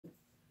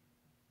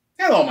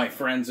Hello, my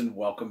friends, and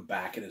welcome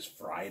back. It is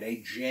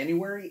Friday,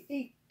 January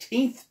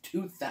 18th,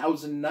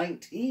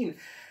 2019.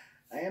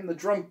 I am the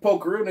Drunk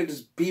Poker, and it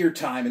is beer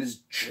time. It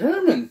is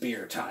German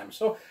beer time.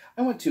 So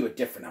I went to a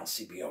different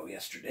LCBO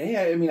yesterday.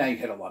 I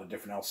hit a lot of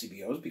different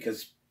LCBOs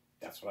because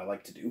that's what I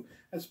like to do,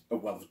 as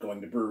well as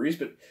going to breweries.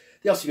 But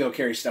the LCBO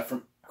carries stuff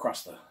from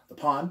across the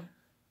pond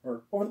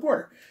or over the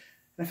border.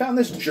 And I found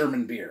this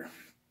German beer.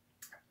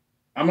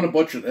 I'm going to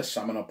butcher this,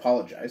 so I'm going to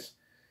apologize.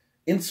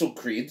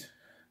 Insel-Brauerei.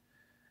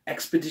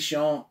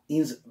 Expedition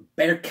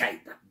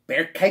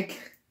Insel-Brauerei.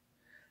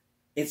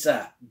 It's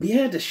a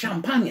Biere de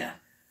Champagne.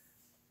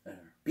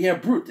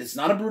 Biere Brut. It's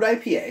not a Brut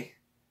IPA.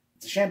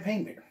 It's a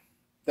champagne beer.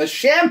 The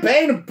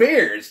champagne of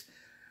beers.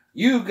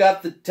 You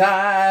got the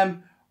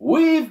time.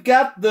 We've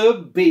got the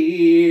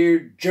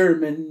beer.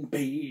 German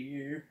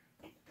beer.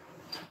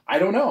 I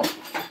don't know.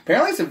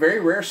 Apparently it's a very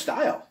rare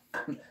style.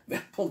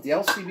 That pulled the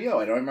LCBO.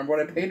 I don't remember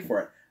what I paid for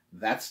it.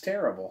 That's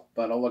terrible.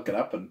 But I'll look it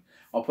up and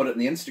I'll put it in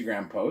the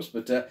Instagram post.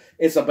 But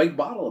it's a big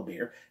bottle of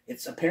beer.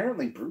 It's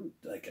apparently brewed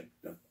like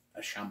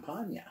a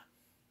champagne.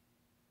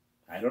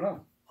 I don't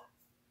know.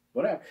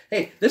 Whatever.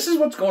 Hey, this is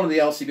what's going to the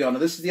LCBO. Now,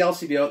 this is the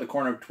LCBO at the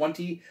corner of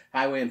 20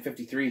 Highway and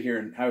 53 here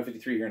in Highway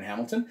 53 here in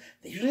Hamilton.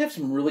 They usually have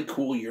some really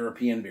cool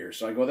European beers.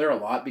 So I go there a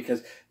lot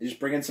because they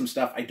just bring in some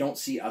stuff I don't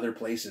see other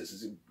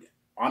places.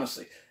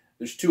 Honestly,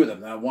 there's two of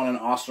them. One in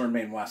Oslo and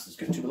Maine West is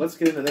good too. But let's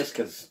get into this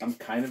because I'm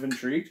kind of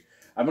intrigued.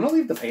 I'm going to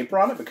leave the paper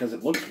on it because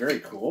it looks very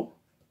cool.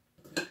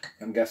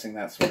 I'm guessing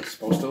that's what it's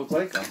supposed to look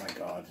like. Oh my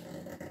god.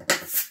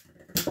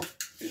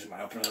 Using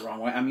my opener the wrong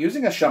way. I'm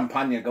using a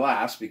champagne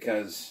glass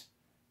because,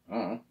 I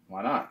don't know,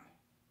 why not?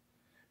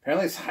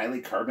 Apparently it's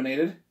highly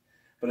carbonated,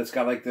 but it's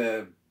got like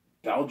the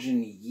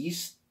Belgian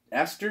yeast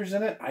esters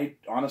in it. I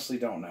honestly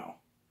don't know.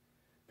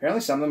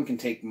 Apparently some of them can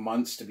take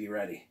months to be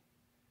ready.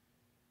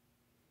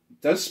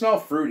 It does smell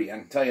fruity, I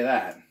can tell you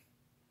that.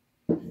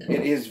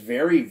 It is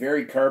very,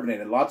 very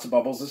carbonated. Lots of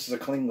bubbles. This is a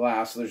clean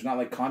glass, so there's not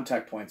like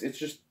contact points. It's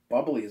just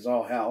bubbly as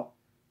all hell.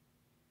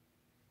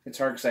 It's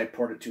hard because I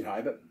poured it too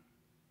high, but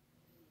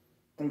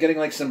I'm getting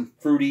like some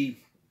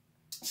fruity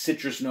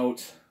citrus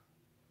notes.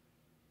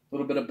 A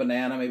little bit of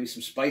banana, maybe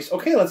some spice.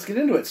 Okay, let's get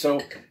into it. So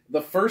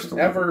the first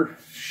ever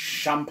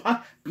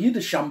Biere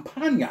de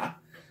Champagne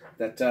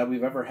that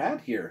we've ever had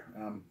here.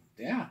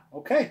 Yeah,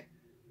 okay.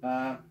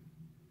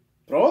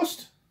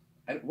 Prost.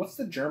 What's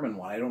the German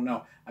one? I don't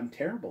know. I'm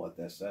terrible at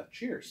this.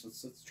 Cheers.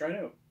 Let's try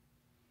it out.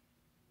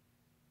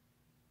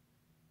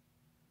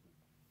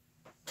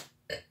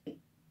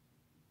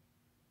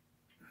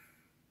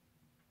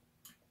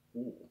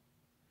 Ooh.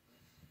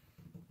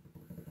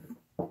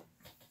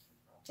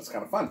 That's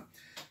kind of fun.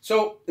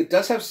 So it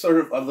does have sort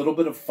of a little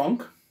bit of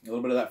funk, a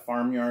little bit of that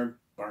barnyard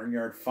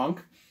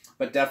funk,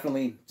 but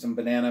definitely some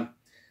banana,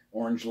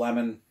 orange,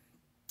 lemon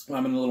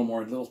a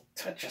little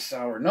touch of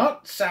sour.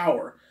 Not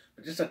sour,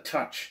 but just a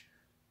touch.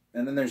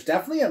 And then there's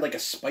definitely like a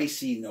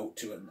spicy note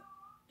to it.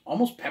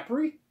 Almost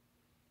peppery.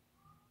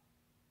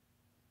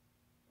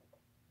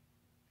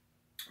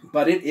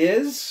 But it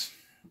is,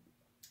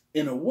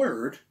 in a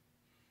word,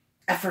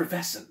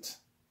 effervescent.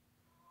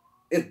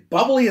 It's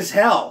bubbly as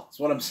hell, is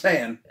what I'm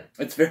saying.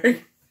 It's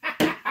very...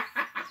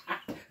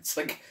 it's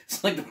like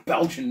the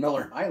Belgian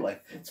Miller High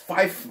Life. It's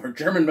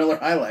German Miller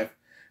High Life.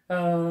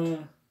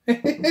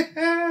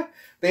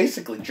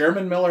 Basically,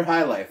 German Miller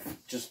High Life.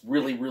 Just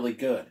really, really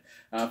good.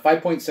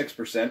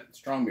 5.6%,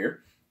 strong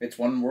beer. It's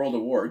won world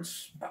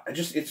awards.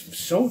 It's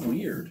so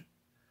weird.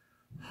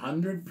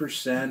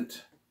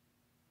 100%.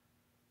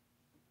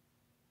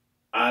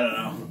 I don't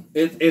know.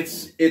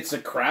 It's a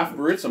craft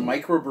brewery. It's a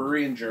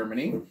microbrewery in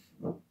Germany.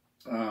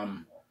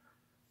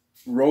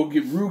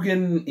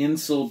 Rugener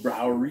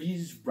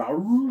Insel-Brauerei.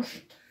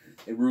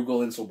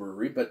 Rugener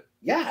Insel-Brauerei. But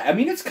yeah, I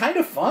mean, it's kind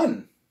of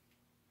fun.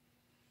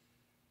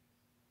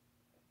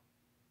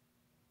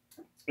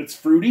 It's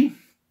fruity.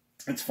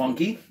 It's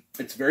funky.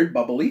 It's very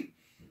bubbly.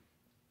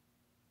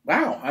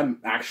 Wow,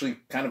 I'm actually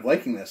kind of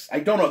liking this. I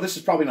don't know. This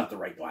is probably not the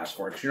right glass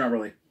for it because you're not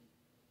really...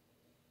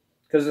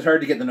 Because it's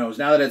hard to get the nose.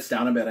 Now that it's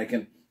down a bit, I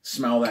can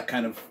smell that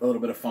kind of a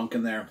little bit of funk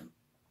in there.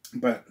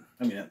 But,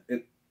 I mean,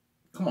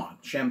 come on,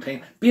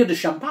 champagne. Biere de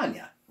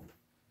Champagne.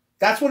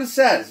 That's what it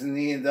says in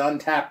the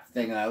Untapped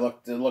thing. And I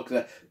looked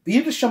at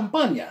Biere de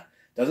Champagne.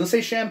 Doesn't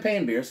say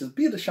champagne beer. It says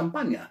Biere de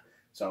Champagne.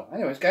 So,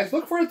 anyways, guys,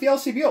 look for it at the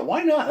LCBO.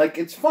 Why not? Like,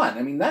 it's fun.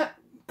 I mean, that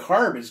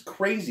carb is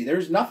crazy.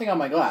 There's nothing on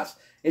my glass.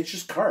 It's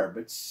just carb.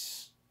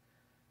 It's...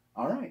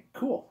 All right,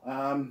 cool.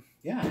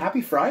 Yeah,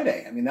 happy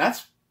Friday. I mean,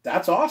 that's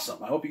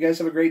awesome. I hope you guys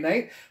have a great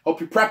night.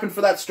 Hope you're prepping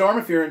for that storm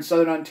if you're in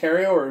Southern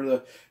Ontario or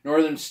the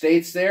northern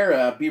states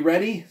there. Be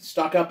ready.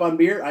 Stock up on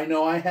beer. I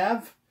know I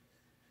have.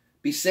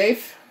 Be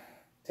safe.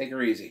 Take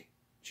her easy.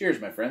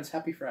 Cheers, my friends.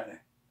 Happy Friday.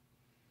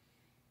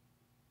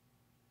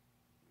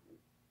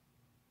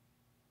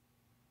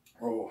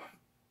 Oh,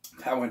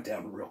 that went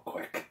down real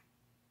quick.